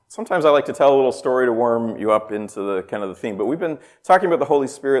Sometimes I like to tell a little story to warm you up into the kind of the theme. But we've been talking about the Holy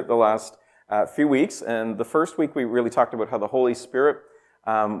Spirit the last few weeks. And the first week we really talked about how the Holy Spirit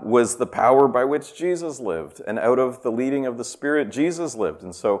was the power by which Jesus lived. And out of the leading of the Spirit, Jesus lived.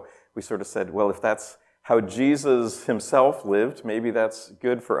 And so we sort of said, well, if that's how Jesus himself lived, maybe that's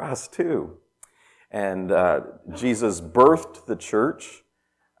good for us too. And Jesus birthed the church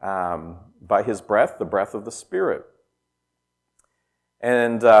by his breath, the breath of the Spirit.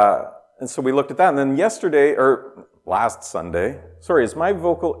 And so we looked at that. And then yesterday, or last Sunday, sorry, is my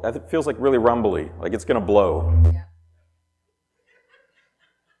vocal, it feels like really rumbly, like it's going to blow. Yeah.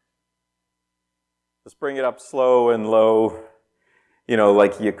 Just bring it up slow and low,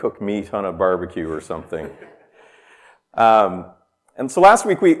 like you cook meat on a barbecue or something. And so last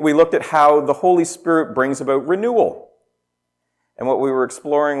week we looked at how the Holy Spirit brings about renewal. And what we were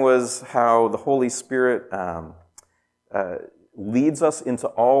exploring was how the Holy Spirit leads us into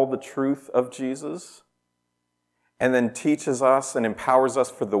all the truth of Jesus, and then teaches us and empowers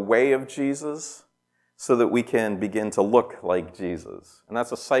us for the way of Jesus so that we can begin to look like Jesus. And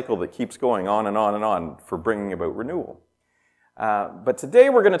that's a cycle that keeps going on and on and on for bringing about renewal. But today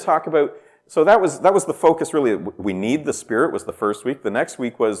we're going to talk about, so that was the focus really. We need the Spirit was the first week. The next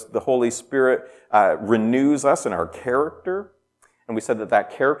week was the Holy Spirit renews us in our character. And we said that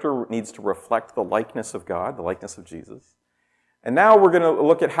character needs to reflect the likeness of God, the likeness of Jesus. And now we're going to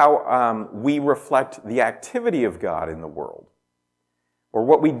look at how we reflect the activity of God in the world, or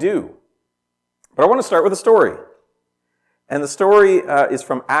what we do. But I want to start with a story. And the story is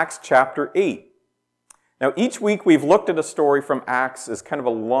from Acts chapter 8. Now, each week we've looked at a story from Acts as kind of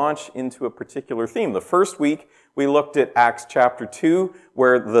a launch into a particular theme. The first week we looked at Acts chapter 2,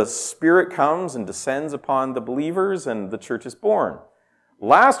 where the Spirit comes and descends upon the believers and the church is born.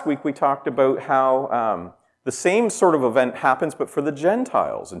 Last week we talked about how the same sort of event happens, but for the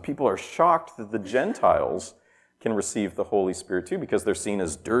Gentiles. And people are shocked that the Gentiles can receive the Holy Spirit too, because they're seen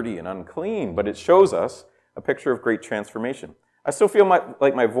as dirty and unclean. But it shows us a picture of great transformation. I still feel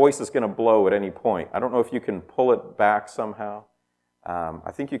like my voice is going to blow at any point. I don't know if you can pull it back somehow.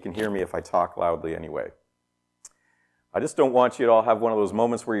 I think you can hear me if I talk loudly anyway. I just don't want you to all have one of those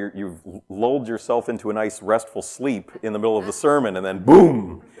moments where you've lulled yourself into a nice restful sleep in the middle of the sermon, and then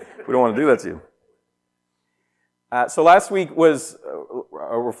boom! We don't want to do that to you. So last week was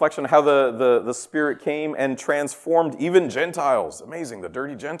a reflection on how the Spirit came and transformed even Gentiles. Amazing, the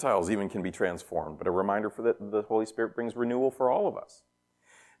dirty Gentiles even can be transformed. But a reminder for that the Holy Spirit brings renewal for all of us.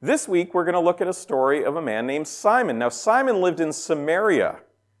 This week we're going to look at a story of a man named Simon. Now Simon lived in Samaria.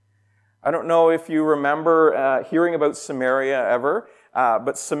 I don't know if you remember hearing about Samaria ever,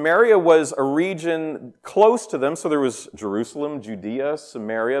 but Samaria was a region close to them. So there was Jerusalem, Judea,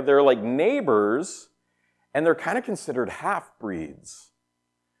 Samaria. They're like neighbors. And they're kind of considered half-breeds.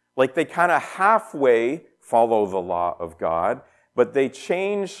 Like they kind of halfway follow the law of God, but they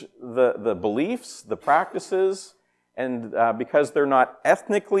change the beliefs, the practices, and because they're not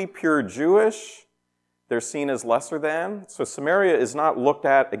ethnically pure Jewish, they're seen as lesser than. So Samaria is not looked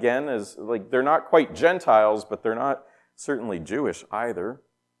at, again, as like they're not quite Gentiles, but they're not certainly Jewish either.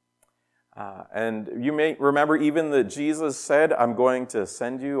 And you may remember even that Jesus said, I'm going to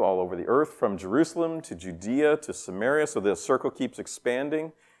send you all over the earth from Jerusalem to Judea to Samaria. So the circle keeps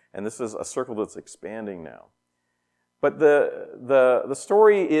expanding. And this is a circle that's expanding now. But the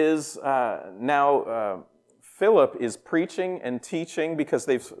story is now Philip is preaching and teaching because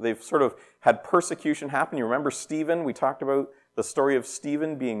they've sort of had persecution happen. You remember Stephen? We talked about the story of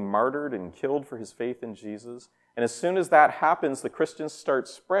Stephen being martyred and killed for his faith in Jesus. And as soon as that happens, the Christians start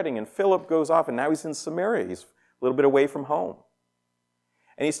spreading. And Philip goes off, and now he's in Samaria. He's a little bit away from home.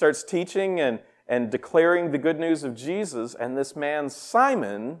 And he starts teaching and declaring the good news of Jesus. And this man,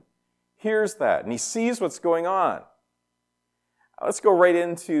 Simon, hears that. And he sees what's going on. Let's go right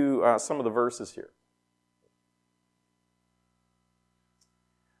into some of the verses here.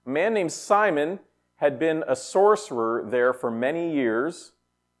 A man named Simon had been a sorcerer there for many years.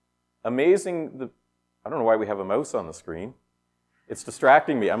 Amazing... I don't know why we have a mouse on the screen. It's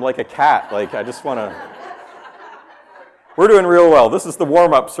distracting me. I'm like a cat. Like, I just want to... We're doing real well. This is the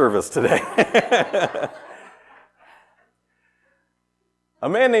warm-up service today. A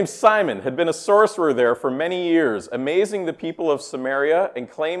man named Simon had been a sorcerer there for many years, amazing the people of Samaria and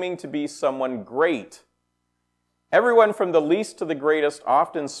claiming to be someone great. Everyone from the least to the greatest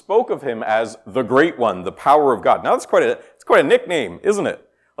often spoke of him as the Great One, the power of God. Now, it's quite a nickname, isn't it?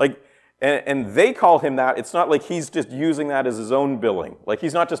 Like... And they call him that. It's not like he's just using that as his own billing. Like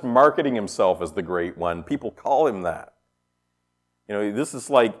he's not just marketing himself as the Great One. People call him that. This is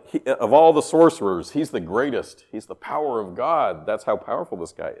like, of all the sorcerers, he's the greatest. He's the power of God. That's how powerful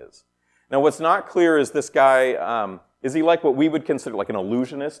this guy is. Now, what's not clear is this guy, is he like what we would consider like an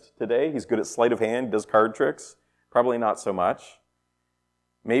illusionist today? He's good at sleight of hand, does card tricks? Probably not so much.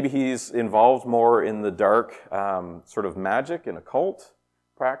 Maybe he's involved more in the dark sort of magic and occult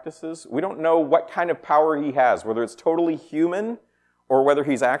practices. We don't know what kind of power he has, whether it's totally human or whether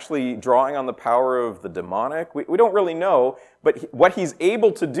he's actually drawing on the power of the demonic. We don't really know, but what he's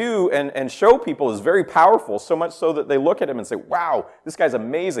able to do and show people is very powerful, so much so that they look at him and say, wow, this guy's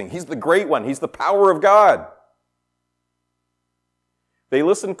amazing. He's the great one. He's the power of God. They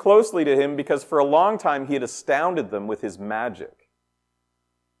listened closely to him because for a long time he had astounded them with his magic.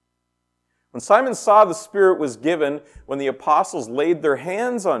 When Simon saw the Spirit was given, when the apostles laid their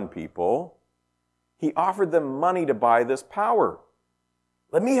hands on people, he offered them money to buy this power.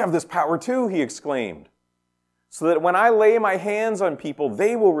 Let me have this power too, he exclaimed, so that when I lay my hands on people,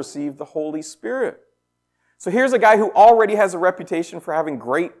 they will receive the Holy Spirit. So here's a guy who already has a reputation for having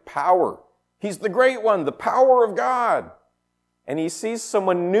great power. He's the great one, the power of God. And he sees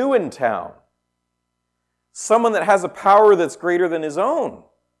someone new in town, someone that has a power that's greater than his own.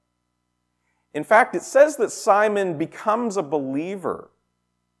 In fact, it says that Simon becomes a believer.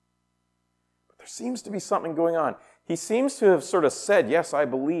 But there seems to be something going on. He seems to have sort of said, yes, I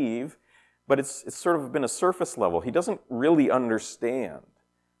believe, but it's sort of been a surface level. He doesn't really understand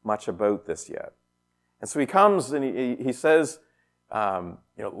much about this yet. And so he comes and he says,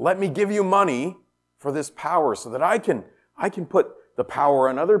 let me give you money for this power so that I can put the power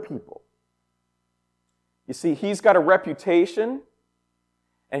on other people. You see, he's got a reputation,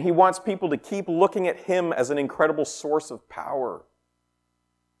 and he wants people to keep looking at him as an incredible source of power.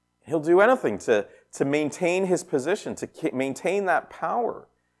 He'll do anything to maintain his position, to maintain that power.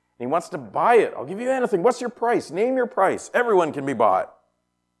 And he wants to buy it. I'll give you anything. What's your price? Name your price. Everyone can be bought.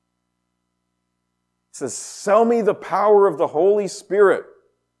 He says, sell me the power of the Holy Spirit.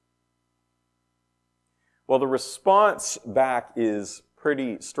 Well, the response back is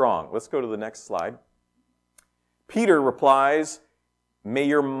pretty strong. Let's go to the next slide. Peter replies, may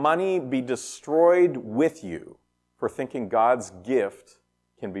your money be destroyed with you for thinking God's gift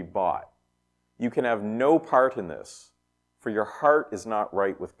can be bought. You can have no part in this, for your heart is not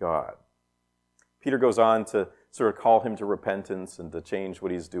right with God. Peter goes on to sort of call him to repentance and to change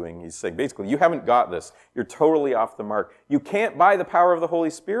what he's doing. He's saying, basically, you haven't got this. You're totally off the mark. You can't buy the power of the Holy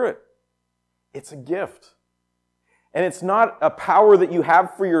Spirit. It's a gift. And it's not a power that you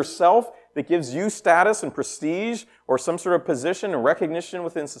have for yourself that gives you status and prestige or some sort of position and recognition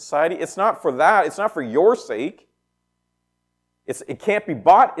within society. It's not for that. It's not for your sake. It can't be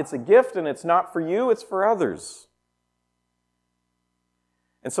bought. It's a gift, and it's not for you. It's for others.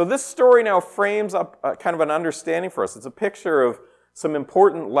 And so this story now frames up kind of an understanding for us. It's a picture of some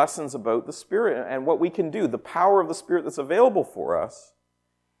important lessons about the Spirit and what we can do, the power of the Spirit that's available for us,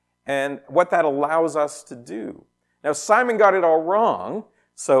 and what that allows us to do. Now, Simon got it all wrong,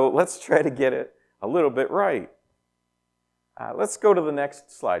 so let's try to get it a little bit right. Let's go to the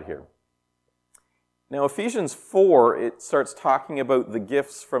next slide here. Now, Ephesians 4, it starts talking about the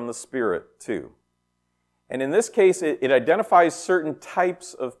gifts from the Spirit, too. And in this case, it identifies certain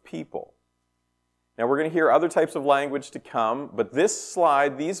types of people. Now, we're going to hear other types of language to come, but this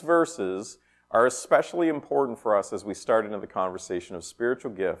slide, these verses, are especially important for us as we start into the conversation of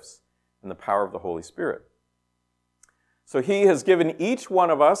spiritual gifts and the power of the Holy Spirit. So he has given each one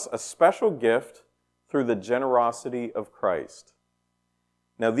of us a special gift through the generosity of Christ.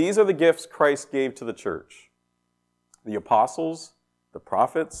 Now, these are the gifts Christ gave to the church: the apostles, the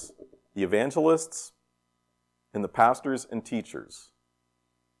prophets, the evangelists, and the pastors and teachers.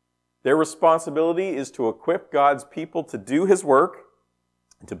 Their responsibility is to equip God's people to do his work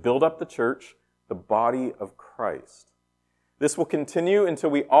and to build up the church, the body of Christ. This will continue until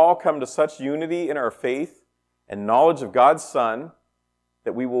we all come to such unity in our faith and knowledge of God's Son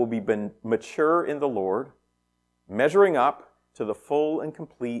that we will be mature in the Lord, measuring up to the full and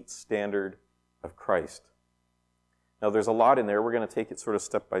complete standard of Christ. Now, there's a lot in there. We're going to take it sort of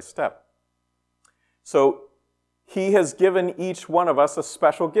step by step. So, he has given each one of us a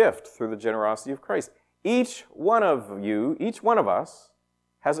special gift through the generosity of Christ. Each one of you, each one of us,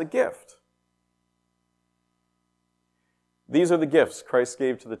 has a gift. These are the gifts Christ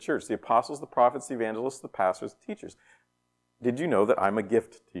gave to the church: the apostles, the prophets, the evangelists, the pastors, the teachers. Did you know that I'm a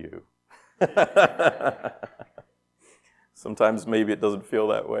gift to you? Sometimes maybe it doesn't feel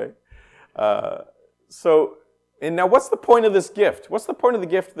that way. And now what's the point of this gift? What's the point of the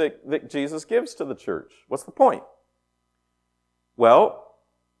gift that Jesus gives to the church? What's the point? Well,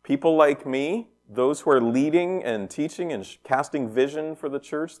 people like me those who are leading and teaching and casting vision for the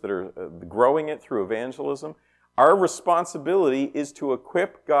church, that are growing it through evangelism, our responsibility is to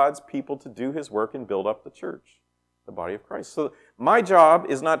equip God's people to do His work and build up the church, the body of Christ. So my job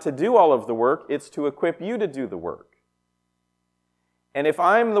is not to do all of the work, it's to equip you to do the work. And if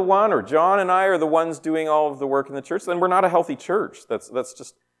I'm the one, or John and I are the ones doing all of the work in the church, then we're not a healthy church. That's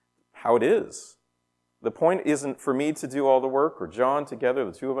just how it is. The point isn't for me to do all the work, or John together,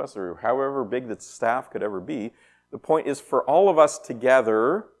 the two of us, or however big the staff could ever be. The point is for all of us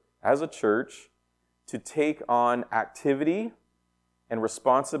together as a church to take on activity and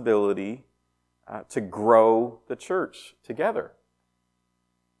responsibility to grow the church together.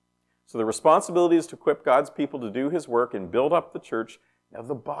 So the responsibility is to equip God's people to do His work and build up the church. Now,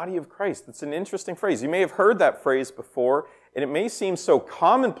 the body of Christ, that's an interesting phrase. You may have heard that phrase before, and it may seem so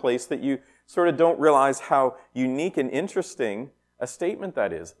commonplace that you sort of don't realize how unique and interesting a statement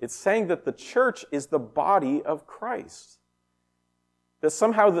that is. It's saying that the church is the body of Christ. That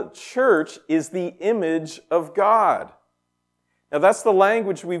somehow the church is the image of God. Now, that's the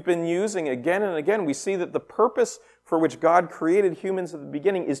language we've been using again and again. We see that the purpose for which God created humans at the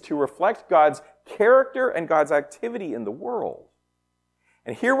beginning is to reflect God's character and God's activity in the world.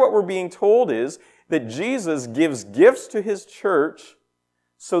 And here what we're being told is that Jesus gives gifts to His church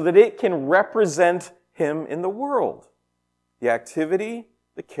so that it can represent Him in the world. The activity,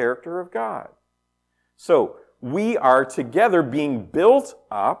 the character of God. So we are together being built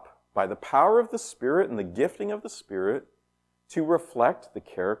up by the power of the Spirit and the gifting of the Spirit to reflect the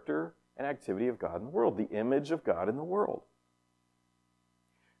character and activity of God in the world, the image of God in the world.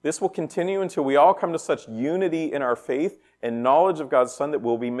 This will continue until we all come to such unity in our faith and knowledge of God's Son that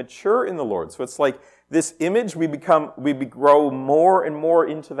we'll be mature in the Lord. So it's like this image, we grow more and more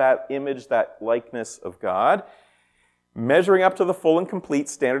into that image, that likeness of God, measuring up to the full and complete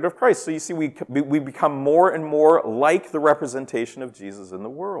standard of Christ. So you see, we become more and more like the representation of Jesus in the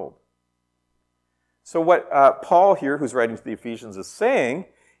world. So what Paul here, who's writing to the Ephesians, is saying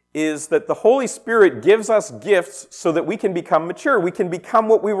is that the Holy Spirit gives us gifts so that we can become mature. We can become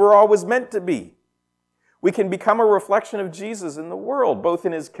what we were always meant to be. We can become a reflection of Jesus in the world, both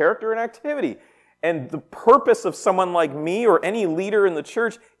in His character and activity. And the purpose of someone like me or any leader in the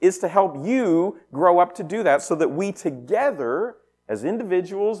church is to help you grow up to do that so that we together, as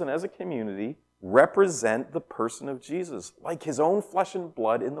individuals and as a community, represent the person of Jesus, like His own flesh and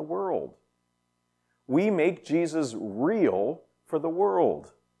blood in the world. We make Jesus real for the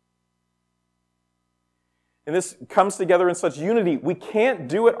world. And this comes together in such unity. We can't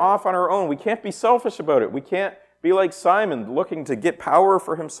do it off on our own. We can't be selfish about it. We can't be like Simon, looking to get power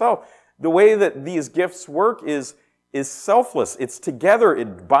for himself. The way that these gifts work is selfless. It's together.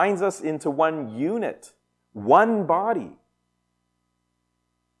 It binds us into one unit, one body.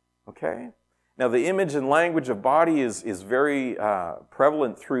 Okay? Now, the image and language of body is very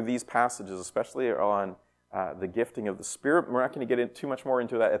prevalent through these passages, especially on the gifting of the Spirit. We're not going to get too much more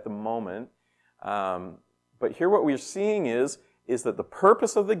into that at the moment. But here what we're seeing is that the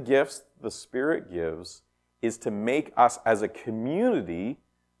purpose of the gifts the Spirit gives is to make us as a community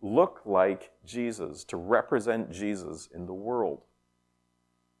look like Jesus, to represent Jesus in the world.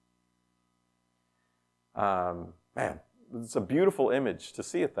 Man, it's a beautiful image to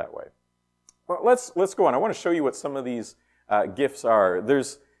see it that way. Well, let's go on. I want to show you what some of these gifts are.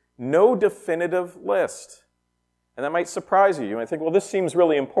 There's no definitive list. And that might surprise you. You might think, well, this seems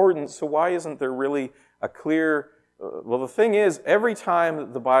really important, so why isn't there really a clear... Well, the thing is, every time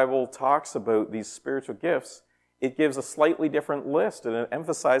that the Bible talks about these spiritual gifts, it gives a slightly different list, and it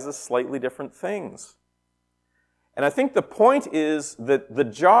emphasizes slightly different things. And I think the point is that the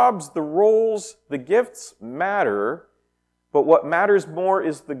jobs, the roles, the gifts matter, but what matters more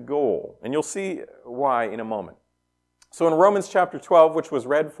is the goal. And you'll see why in a moment. So in Romans chapter 12, which was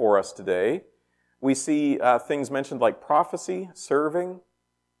read for us today, we see things mentioned like prophecy, serving,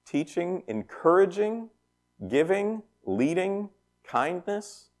 teaching, encouraging, giving, leading,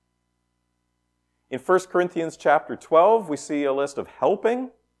 kindness. In 1 Corinthians chapter 12, we see a list of helping,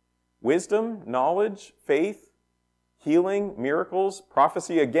 wisdom, knowledge, faith, healing, miracles,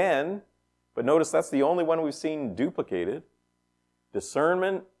 prophecy again, but notice that's the only one we've seen duplicated,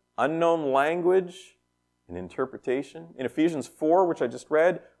 discernment, unknown language, and interpretation. In Ephesians 4, which I just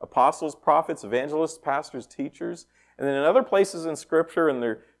read, apostles, prophets, evangelists, pastors, teachers. And then in other places in Scripture, and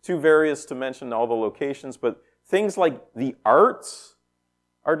they're too various to mention all the locations, but things like the arts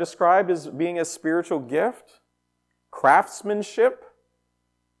are described as being a spiritual gift, craftsmanship,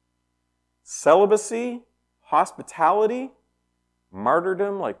 celibacy, hospitality,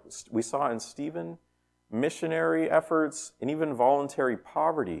 martyrdom, like we saw in Stephen, missionary efforts, and even voluntary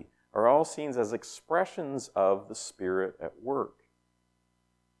poverty are all seen as expressions of the Spirit at work.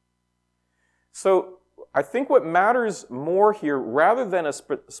 So I think what matters more here, rather than a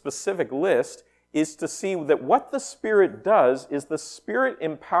specific list, is to see that what the Spirit does is the Spirit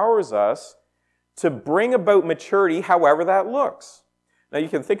empowers us to bring about maturity however that looks. Now you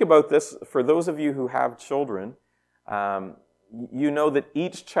can think about this, for those of you who have children, you know that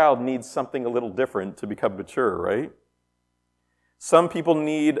each child needs something a little different to become mature, right? Some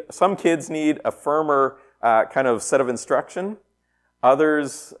kids need a firmer kind of set of instruction.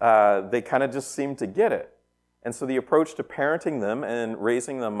 Others, they kind of just seem to get it. And so the approach to parenting them and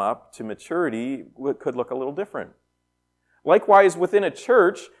raising them up to maturity could look a little different. Likewise, within a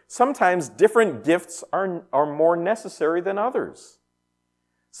church, sometimes different gifts are more necessary than others.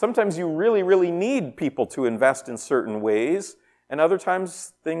 Sometimes you really, really need people to invest in certain ways, and other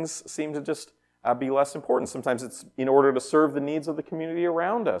times things seem to just be less important. Sometimes it's in order to serve the needs of the community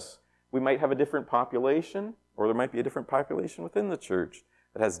around us. We might have a different population, or there might be a different population within the church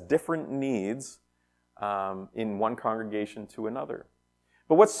that has different needs in one congregation to another.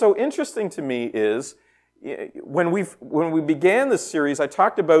 But what's so interesting to me is when we began this series, I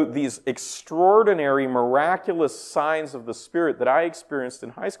talked about these extraordinary, miraculous signs of the Spirit that I experienced in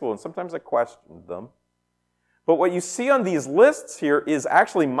high school, and sometimes I questioned them. But what you see on these lists here is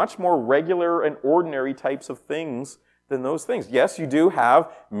actually much more regular and ordinary types of things than those things. Yes, you do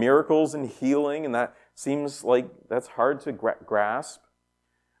have miracles and healing, and that seems like that's hard to grasp.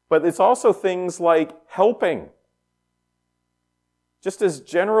 But it's also things like helping. Just as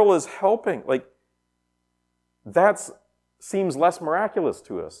general as helping. Like, that seems less miraculous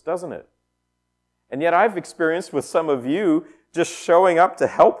to us, doesn't it? And yet I've experienced with some of you just showing up to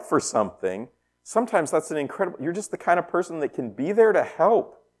help for something. Sometimes that's you're just the kind of person that can be there to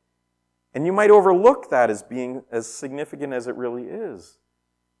help. And you might overlook that as being as significant as it really is.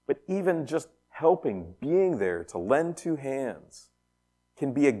 But even just helping, being there to lend two hands,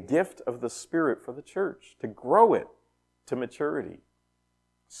 can be a gift of the Spirit for the church, to grow it to maturity.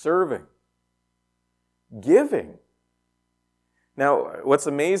 Serving. Giving. Now, what's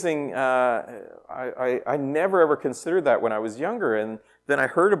amazing, I never ever considered that when I was younger, and then I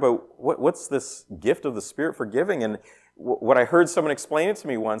heard about what's this gift of the Spirit for giving, and what I heard someone explain it to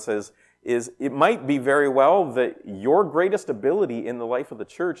me once is it might be very well that your greatest ability in the life of the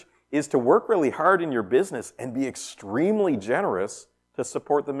church is to work really hard in your business and be extremely generous to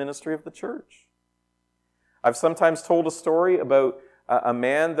support the ministry of the church. I've sometimes told a story about a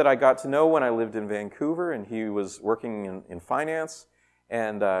man that I got to know when I lived in Vancouver, and he was working in finance,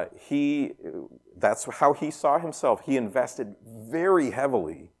 and that's how he saw himself. He invested very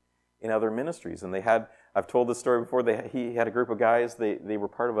heavily in other ministries, and I've told this story before, he had a group of guys, they were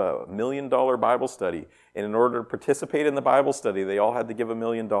part of a $1 million Bible study, and in order to participate in the Bible study, they all had to give $1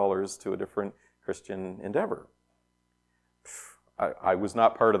 million to a different Christian endeavor. I was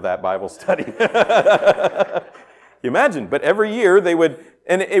not part of that Bible study. You imagine, but every year they would,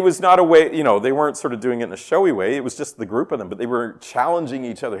 and it was not a way, they weren't sort of doing it in a showy way, it was just the group of them, but they were challenging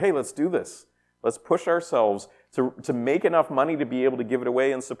each other. Hey, let's do this. Let's push ourselves to make enough money to be able to give it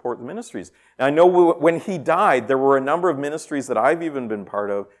away and support the ministries. And I know when he died, there were a number of ministries that I've even been part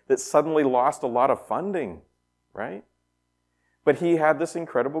of that suddenly lost a lot of funding, right? But he had this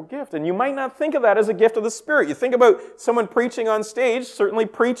incredible gift. And you might not think of that as a gift of the Spirit. You think about someone preaching on stage, certainly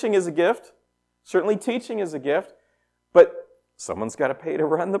preaching is a gift, certainly teaching is a gift, but someone's got to pay to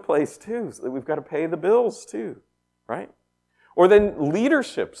run the place too. So we've got to pay the bills too, right? Or then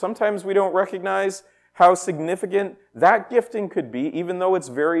leadership. Sometimes we don't recognize how significant that gifting could be, even though it's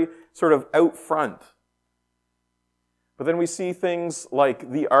very sort of out front. But then we see things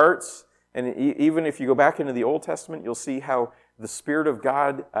like the arts, and even if you go back into the Old Testament, you'll see how the Spirit of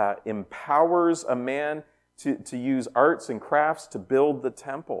God empowers a man to use arts and crafts to build the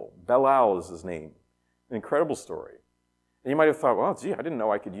temple. Belial is his name. An incredible story. And you might have thought, well, gee, I didn't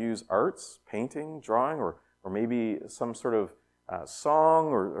know I could use arts, painting, drawing, or maybe some sort of song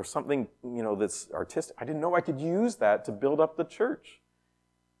or something, that's artistic. I didn't know I could use that to build up the church.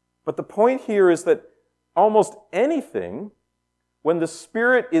 But the point here is that almost anything, when the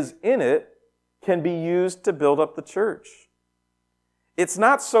Spirit is in it, can be used to build up the church. It's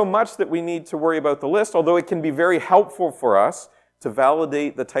not so much that we need to worry about the list, although it can be very helpful for us to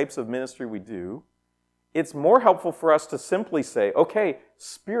validate the types of ministry we do. It's more helpful for us to simply say, okay,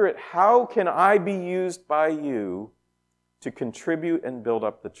 Spirit, how can I be used by you to contribute and build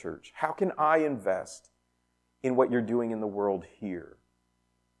up the church? How can I invest in what you're doing in the world here?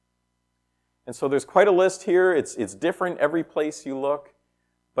 And so there's quite a list here. It's different every place you look,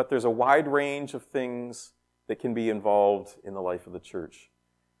 but there's a wide range of things that can be involved in the life of the church.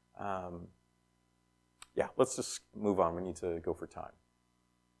 Let's just move on. We need to go for time.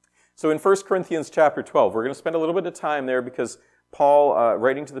 So in 1 Corinthians chapter 12, we're going to spend a little bit of time there because Paul,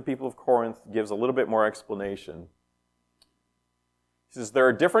 writing to the people of Corinth, gives a little bit more explanation. He says, there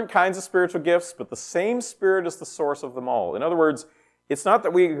are different kinds of spiritual gifts, but the same Spirit is the source of them all. In other words, it's not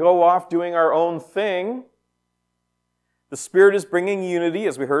that we go off doing our own thing. The Spirit is bringing unity,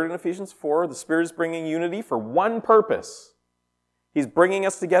 as we heard in Ephesians 4. The Spirit is bringing unity for one purpose. He's bringing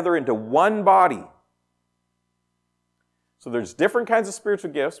us together into one body. So there's different kinds of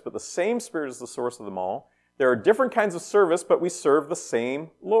spiritual gifts, but the same Spirit is the source of them all. There are different kinds of service, but we serve the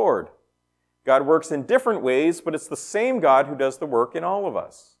same Lord. God works in different ways, but it's the same God who does the work in all of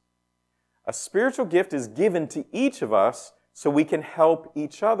us. A spiritual gift is given to each of us so we can help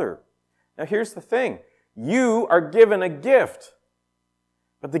each other. Now here's the thing. You are given a gift.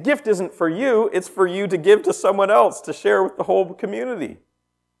 But the gift isn't for you, it's for you to give to someone else, to share with the whole community.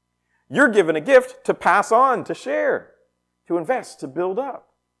 You're given a gift to pass on, to share, to invest, to build up.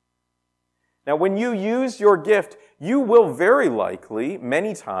 Now, when you use your gift, you will very likely,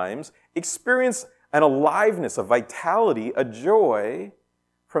 many times, experience an aliveness, a vitality, a joy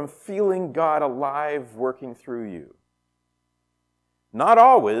from feeling God alive working through you. Not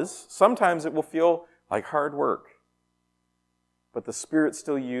always. Sometimes it will feel like hard work. But the Spirit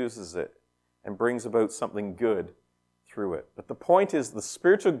still uses it and brings about something good through it. But the point is, the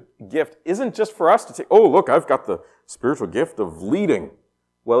spiritual gift isn't just for us to say, oh, look, I've got the spiritual gift of leading.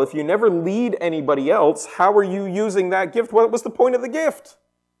 Well, if you never lead anybody else, how are you using that gift? What was the point of the gift?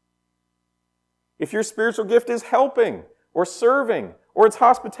 If your spiritual gift is helping or serving or it's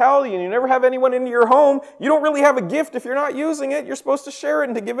hospitality and you never have anyone into your home, you don't really have a gift if you're not using it. You're supposed to share it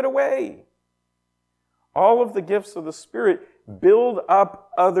and to give it away. All of the gifts of the Spirit build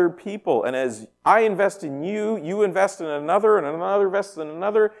up other people. And as I invest in you, you invest in another, and another invests in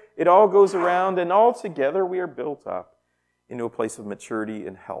another. It all goes around, and all together we are built up into a place of maturity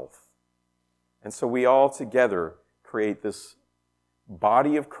and health. And so we all together create this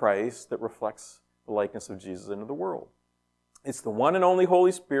body of Christ that reflects the likeness of Jesus into the world. It's the one and only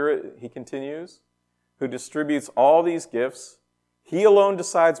Holy Spirit, he continues, who distributes all these gifts. He alone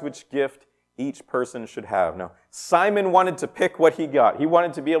decides which gift each person should have. Now, Simon wanted to pick what he got. He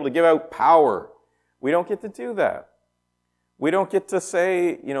wanted to be able to give out power. We don't get to do that. We don't get to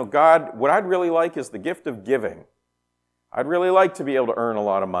say, God, what I'd really like is the gift of giving. I'd really like to be able to earn a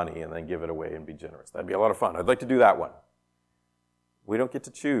lot of money and then give it away and be generous. That'd be a lot of fun. I'd like to do that one. We don't get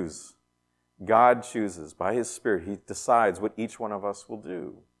to choose. God chooses. By his Spirit, he decides what each one of us will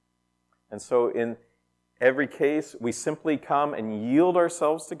do. And so in every case, we simply come and yield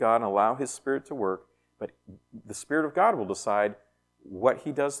ourselves to God and allow his Spirit to work, but the Spirit of God will decide what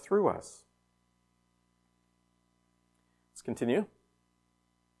he does through us. Let's continue.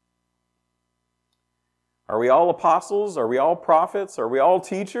 Are we all apostles? Are we all prophets? Are we all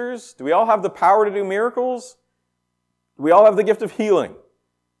teachers? Do we all have the power to do miracles? Do we all have the gift of healing?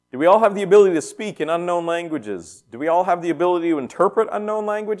 Do we all have the ability to speak in unknown languages? Do we all have the ability to interpret unknown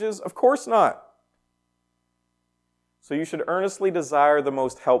languages? Of course not. So you should earnestly desire the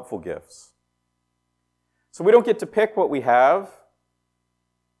most helpful gifts. So we don't get to pick what we have.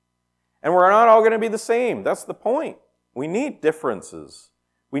 And we're not all going to be the same. That's the point. We need differences.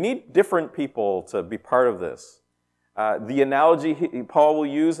 We need different people to be part of this. The analogy Paul will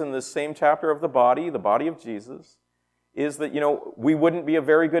use in this same chapter of the body of Jesus, is that, we wouldn't be a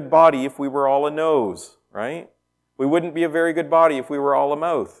very good body if we were all a nose, right? We wouldn't be a very good body if we were all a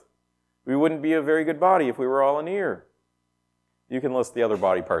mouth. We wouldn't be a very good body if we were all an ear. You can list the other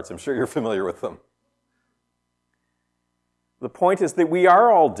body parts. I'm sure you're familiar with them. The point is that we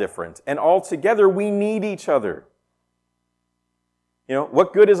are all different, and all together we need each other.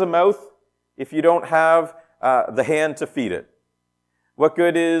 What good is a mouth if you don't have the hand to feed it? What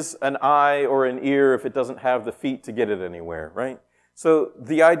good is an eye or an ear if it doesn't have the feet to get it anywhere, right? So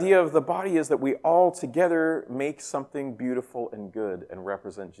the idea of the body is that we all together make something beautiful and good and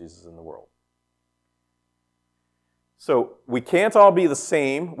represent Jesus in the world. So we can't all be the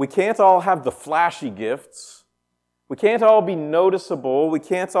same. We can't all have the flashy gifts. We can't all be noticeable. We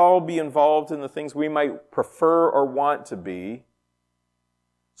can't all be involved in the things we might prefer or want to be.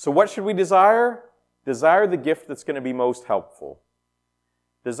 So what should we desire? Desire the gift that's going to be most helpful.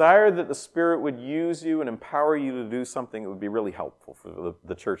 Desire that the Spirit would use you and empower you to do something that would be really helpful for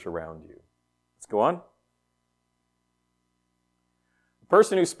the church around you. Let's go on. The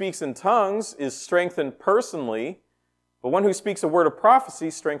person who speaks in tongues is strengthened personally, but one who speaks a word of prophecy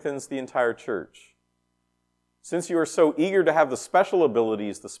strengthens the entire church. Since you are so eager to have the special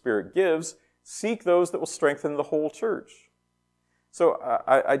abilities the Spirit gives, seek those that will strengthen the whole church. So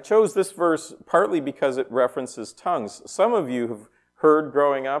I chose this verse partly because it references tongues. Some of you have heard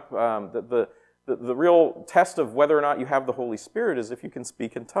growing up that the real test of whether or not you have the Holy Spirit is if you can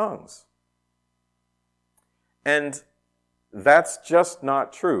speak in tongues. And that's just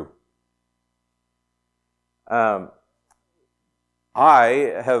not true. I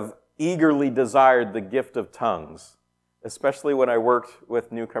have eagerly desired the gift of tongues, especially when I worked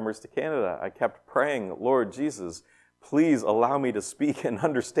with newcomers to Canada. I kept praying, Lord Jesus, please allow me to speak and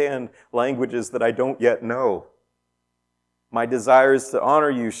understand languages that I don't yet know. My desire is to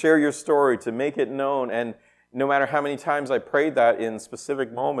honor you, share your story, to make it known. And no matter how many times I prayed that in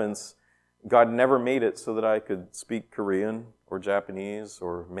specific moments, God never made it so that I could speak Korean or Japanese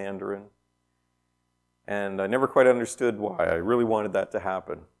or Mandarin. And I never quite understood why. I really wanted that to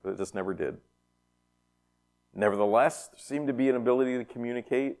happen, but it just never did. Nevertheless, there seemed to be an ability to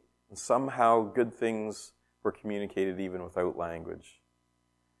communicate, and somehow good things were communicated even without language.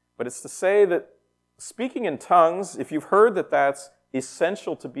 But it's to say that speaking in tongues, if you've heard that that's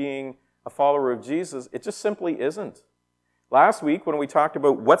essential to being a follower of Jesus, it just simply isn't. Last week, when we talked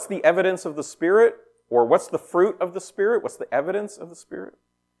about what's the evidence of the Spirit, or what's the fruit of the Spirit, what's the evidence of the Spirit?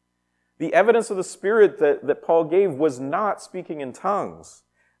 The evidence of the Spirit that Paul gave was not speaking in tongues.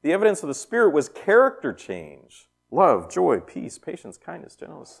 The evidence of the Spirit was character change. Love, joy, peace, patience, kindness,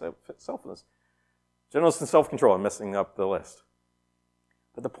 gentleness, and self-control. I'm messing up the list.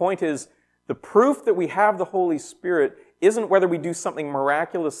 But the point is, the proof that we have the Holy Spirit isn't whether we do something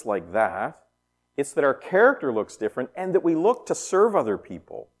miraculous like that. It's that our character looks different and that we look to serve other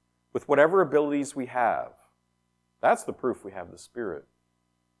people with whatever abilities we have. That's the proof we have the Spirit.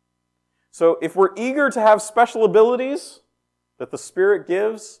 So if we're eager to have special abilities that the Spirit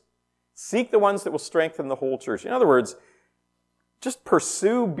gives, seek the ones that will strengthen the whole church. In other words, just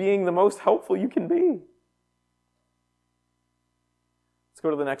pursue being the most helpful you can be. Let's go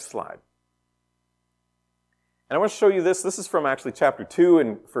to the next slide. And I want to show you this. This is from actually chapter 2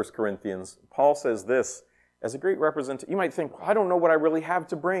 in 1 Corinthians. Paul says this as a great representative. You might think, well, I don't know what I really have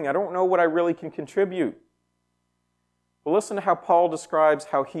to bring. I don't know what I really can contribute. Well, listen to how Paul describes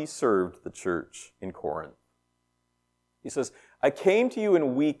how he served the church in Corinth. He says, I came to you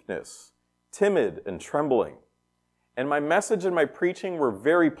in weakness, timid and trembling, and my message and my preaching were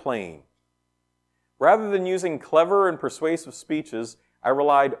very plain. Rather than using clever and persuasive speeches, I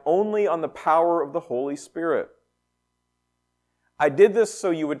relied only on the power of the Holy Spirit. I did this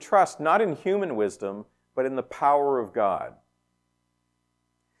so you would trust not in human wisdom, but in the power of God.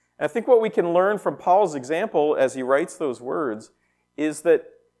 And I think what we can learn from Paul's example as he writes those words is that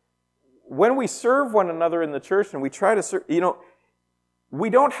when we serve one another in the church and we try to serve, we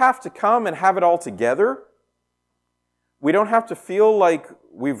don't have to come and have it all together. We don't have to feel like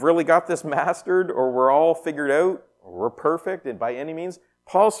we've really got this mastered or we're all figured out or we're perfect and by any means.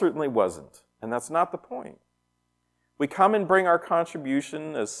 Paul certainly wasn't, and that's not the point. We come and bring our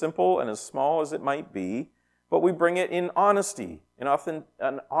contribution as simple and as small as it might be, but we bring it in honesty,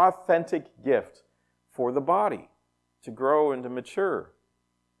 an authentic gift for the body to grow and to mature.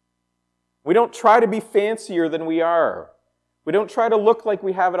 We don't try to be fancier than we are. We don't try to look like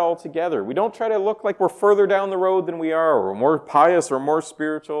we have it all together. We don't try to look like we're further down the road than we are, or more pious or more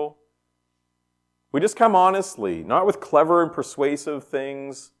spiritual. We just come honestly, not with clever and persuasive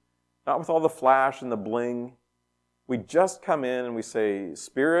things, not with all the flash and the bling. We just come in and we say,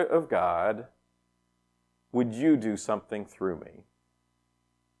 Spirit of God, would you do something through me?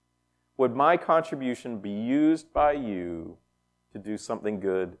 Would my contribution be used by you to do something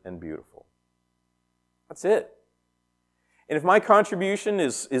good and beautiful? That's it. And if my contribution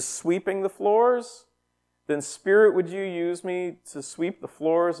is sweeping the floors, then Spirit, would you use me to sweep the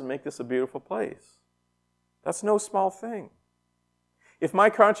floors and make this a beautiful place? That's no small thing. If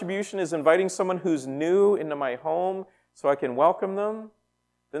my contribution is inviting someone who's new into my home so I can welcome them,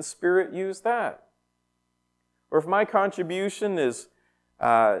 then Spirit, use that. Or if my contribution is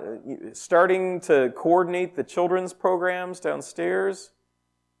starting to coordinate the children's programs downstairs,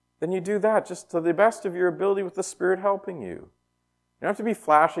 then you do that just to the best of your ability with the Spirit helping you. You don't have to be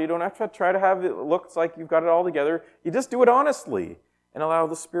flashy. You don't have to try to have it look like you've got it all together. You just do it honestly and allow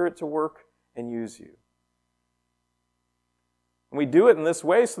the Spirit to work and use you. And we do it in this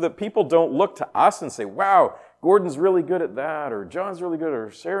way so that people don't look to us and say, wow, Gordon's really good at that, or John's really good,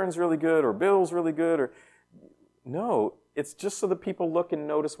 or Sharon's really good, or Bill's really good. No, it's just so that people look and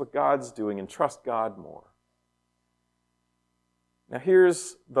notice what God's doing and trust God more. Now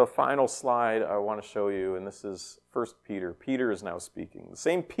here's the final slide I want to show you, and this is 1 Peter. Peter is now speaking. The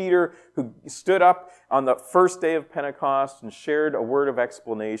same Peter who stood up on the first day of Pentecost and shared a word of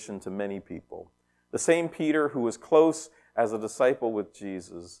explanation to many people. The same Peter who was close as a disciple with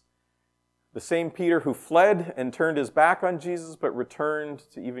Jesus. The same Peter who fled and turned his back on Jesus, but returned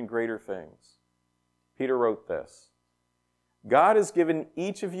to even greater things. Peter wrote this: God has given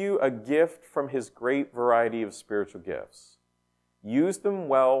each of you a gift from his great variety of spiritual gifts. Use them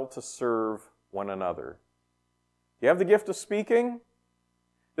well to serve one another. You have the gift of speaking?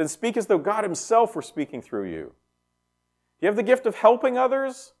 Then speak as though God himself were speaking through you. You have the gift of helping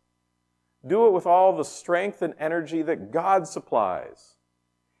others? Do it with all the strength and energy that God supplies.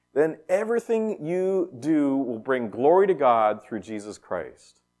 Then everything you do will bring glory to God through Jesus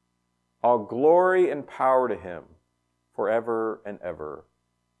Christ. All glory and power to him forever and ever.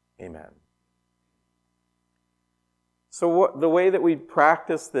 Amen. So the way that we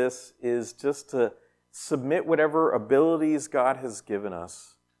practice this is just to submit whatever abilities God has given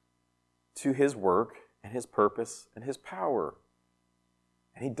us to his work and his purpose and his power.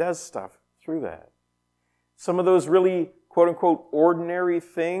 And he does stuff through that. Some of those really, quote-unquote, ordinary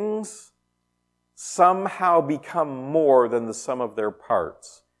things somehow become more than the sum of their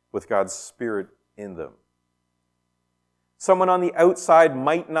parts with God's Spirit in them. Someone on the outside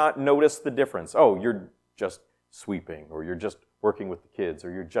might not notice the difference. Oh, you're just sweeping, or you're just working with the kids,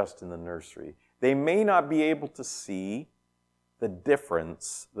 or you're just in the nursery. They may not be able to see the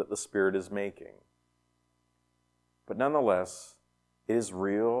difference that the Spirit is making. But nonetheless, it is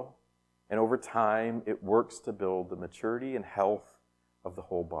real, and over time, it works to build the maturity and health of the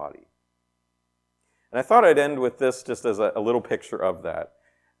whole body. And I thought I'd end with this just as a little picture of that.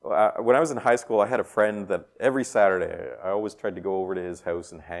 When I was in high school, I had a friend that every Saturday, I always tried to go over to his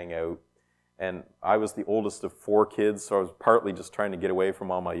house and hang out. And I was the oldest of 4 kids, so I was partly just trying to get away from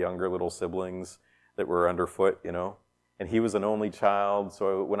all my younger little siblings that were underfoot, And he was an only child,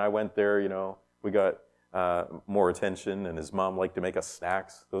 so when I went there, we got more attention, and his mom liked to make us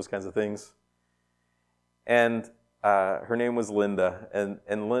snacks, those kinds of things. And her name was Linda,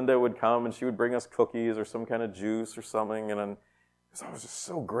 and Linda would come, and she would bring us cookies or some kind of juice or something, and it was just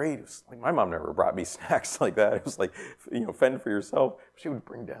so great. It was like, my mom never brought me snacks like that. It was like, fend for yourself. She would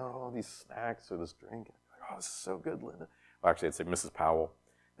bring down all these snacks or this drink. Like, oh, this is so good, Linda. Well, actually, I'd say Mrs. Powell.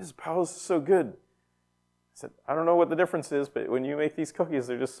 Mrs. Powell, this is so good. I said, I don't know what the difference is, but when you make these cookies,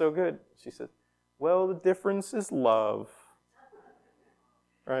 they're just so good. She said, well, the difference is love.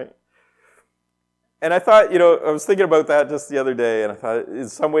 Right? And I thought, I was thinking about that just the other day, and I thought, in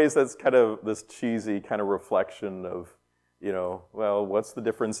some ways, that's kind of this cheesy kind of reflection of, well, what's the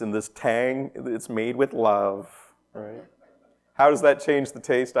difference in this tang? It's made with love, right? How does that change the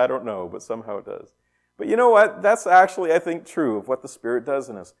taste? I don't know, but somehow it does. But you know what? That's actually, I think, true of what the Spirit does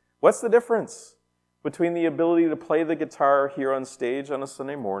in us. What's the difference between the ability to play the guitar here on stage on a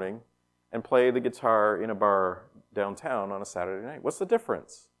Sunday morning and play the guitar in a bar downtown on a Saturday night? What's the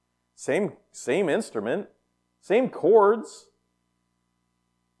difference? Same instrument, same chords.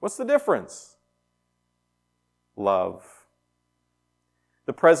 What's the difference? Love.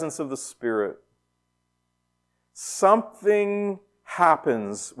 The presence of the Spirit. Something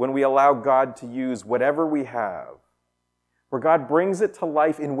happens when we allow God to use whatever we have, where God brings it to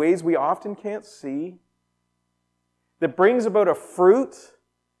life in ways we often can't see, that brings about a fruit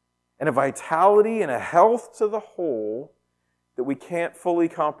and a vitality and a health to the whole that we can't fully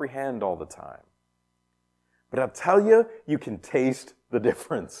comprehend all the time. But I'll tell you, you can taste the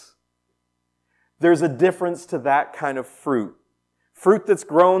difference. There's a difference to that kind of fruit. Fruit that's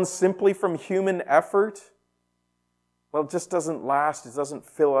grown simply from human effort, well, it just doesn't last, it doesn't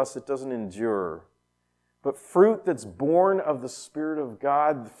fill us, it doesn't endure. But fruit that's born of the Spirit of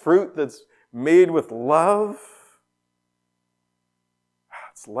God, fruit that's made with love,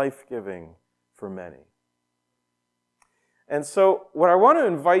 it's life-giving for many. And so what I want to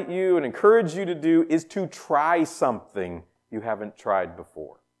invite you and encourage you to do is to try something you haven't tried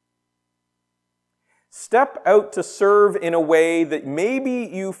before. Step out to serve in a way that maybe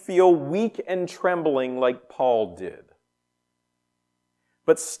you feel weak and trembling like Paul did.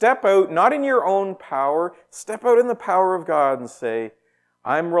 But step out, not in your own power, step out in the power of God and say,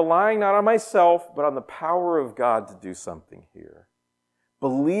 I'm relying not on myself, but on the power of God to do something here.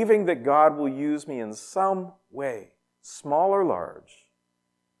 Believing that God will use me in some way, small or large,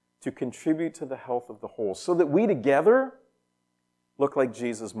 to contribute to the health of the whole, so that we together look like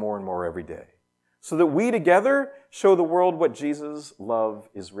Jesus more and more every day. So that we together show the world what Jesus' love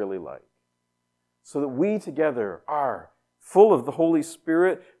is really like. So that we together are full of the Holy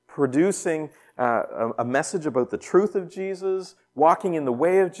Spirit, producing a message about the truth of Jesus, walking in the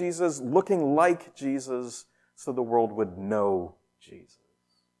way of Jesus, looking like Jesus, so the world would know Jesus.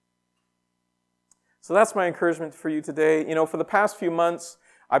 So that's my encouragement for you today. For the past few months,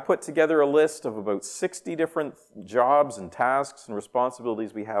 I put together a list of about 60 different jobs and tasks and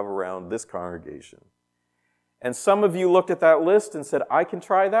responsibilities we have around this congregation. And some of you looked at that list and said, I can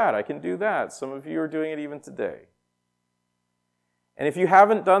try that, I can do that. Some of you are doing it even today. And if you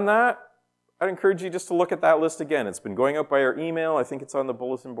haven't done that, I'd encourage you just to look at that list again. It's been going out by our email. I think it's on the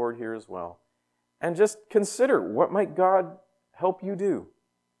bulletin board here as well. And just consider, what might God help you do?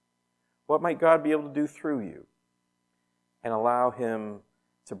 What might God be able to do through you? And allow Him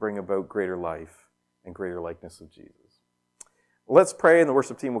to bring about greater life and greater likeness of Jesus. Let's pray, and the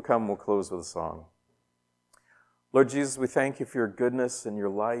worship team will come and we'll close with a song. Lord Jesus, we thank you for your goodness and your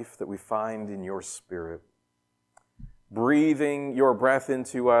life that we find in your Spirit. Breathing your breath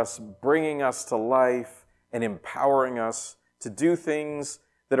into us, bringing us to life, and empowering us to do things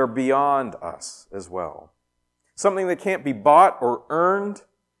that are beyond us as well. Something that can't be bought or earned,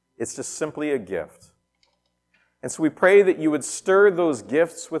 it's just simply a gift. And so we pray that you would stir those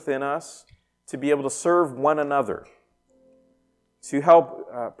gifts within us to be able to serve one another, to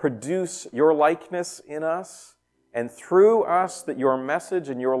help produce your likeness in us, and through us that your message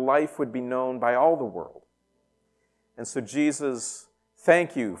and your life would be known by all the world. And so, Jesus,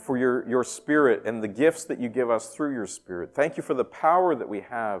 thank you for your Spirit and the gifts that you give us through your Spirit. Thank you for the power that we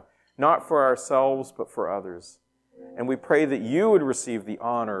have, not for ourselves, but for others. And we pray that you would receive the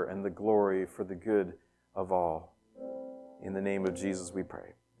honor and the glory for the good of all. In the name of Jesus we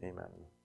pray. Amen.